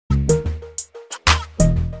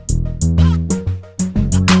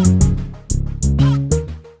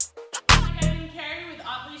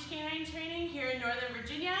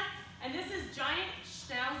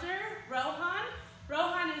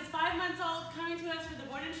to us for the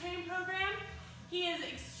board and train program. He is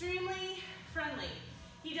extremely friendly.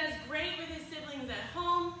 He does great with his siblings at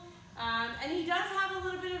home, and he does have a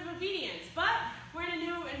little bit of obedience, but we're in a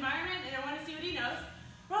new environment and I want to see what he knows.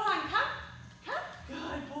 RoHan, come, come.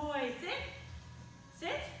 Good boy. Sit,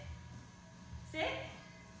 sit, sit.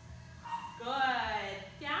 Good.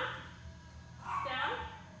 Down, down,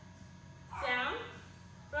 down.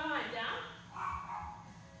 RoHan, down,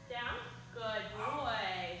 down. Good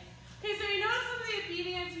boy. Okay, so you notice some of the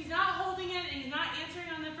obedience. He's not holding it and he's not answering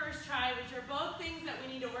on the first try, which are both things that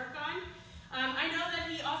we need to work on. I know that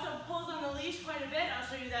he also pulls on the leash quite a bit. I'll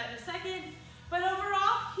show you that in a second. But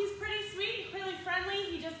overall, he's pretty sweet, really friendly.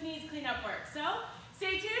 He just needs cleanup work. So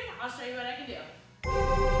stay tuned. I'll show you what I can do.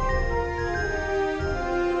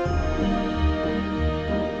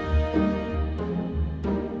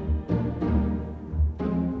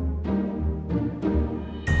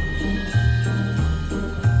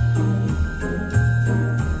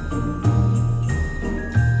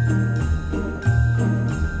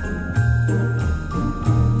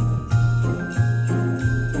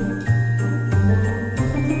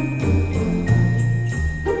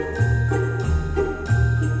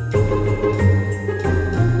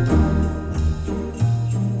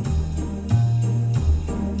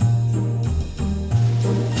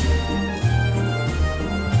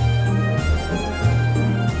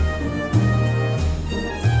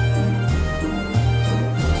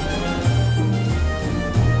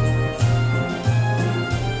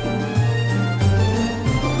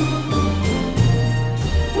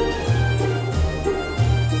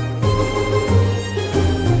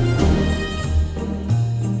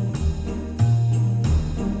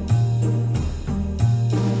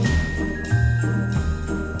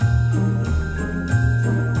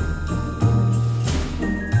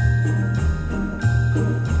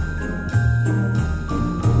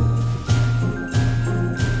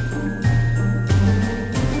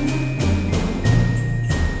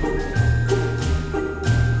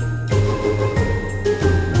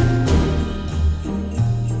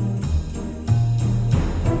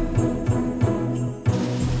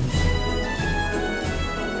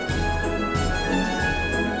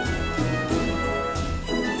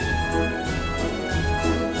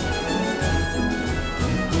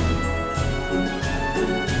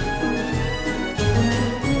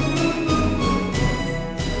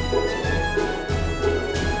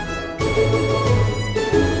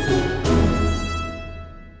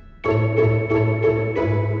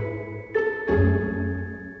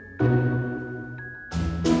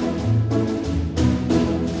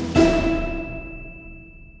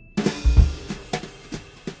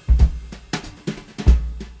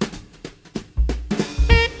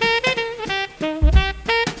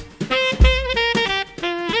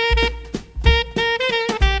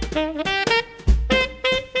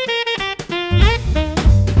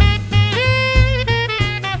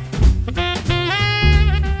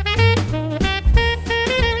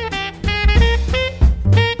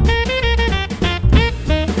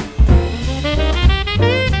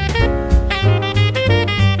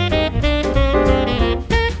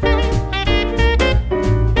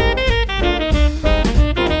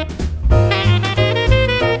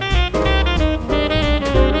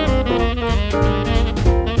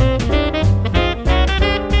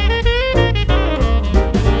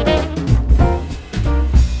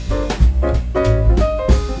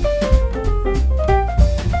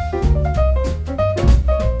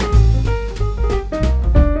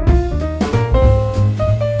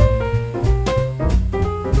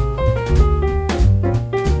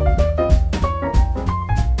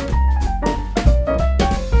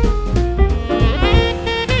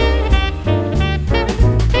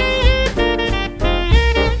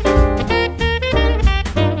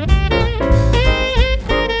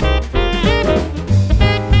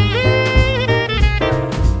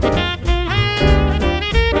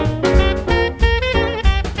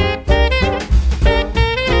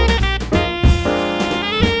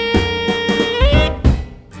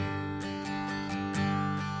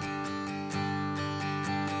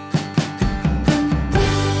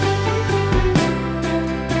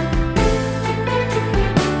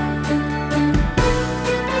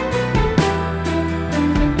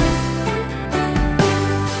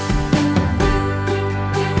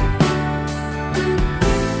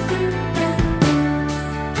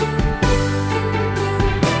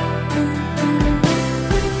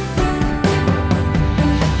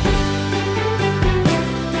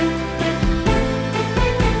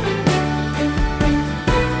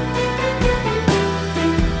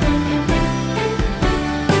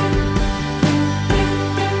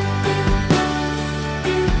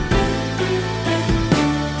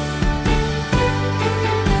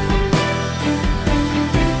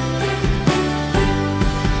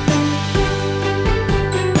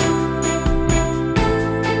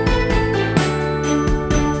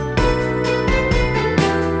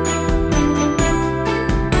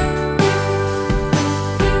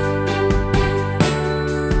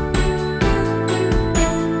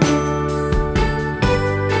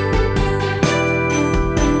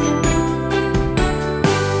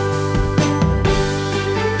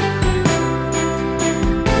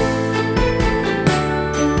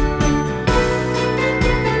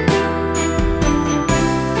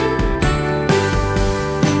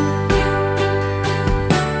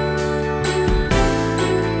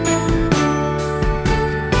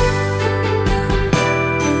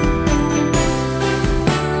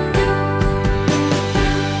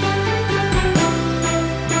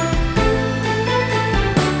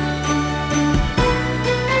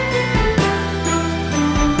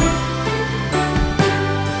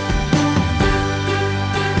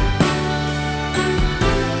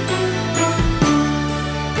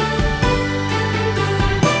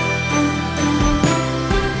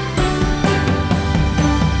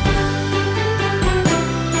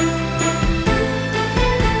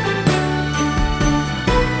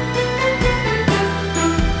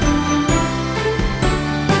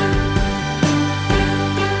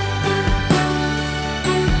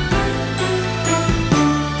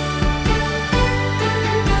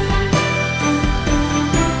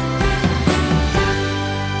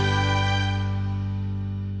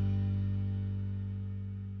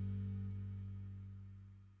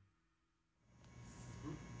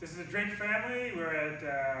 This is a Drake family. We're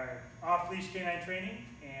at off-leash canine training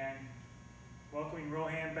and welcoming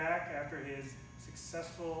RoHan back after his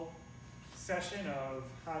successful session of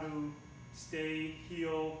how to stay,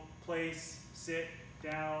 heel, place, sit,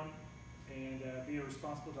 down, and be a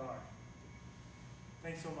responsible dog.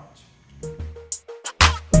 Thanks so much.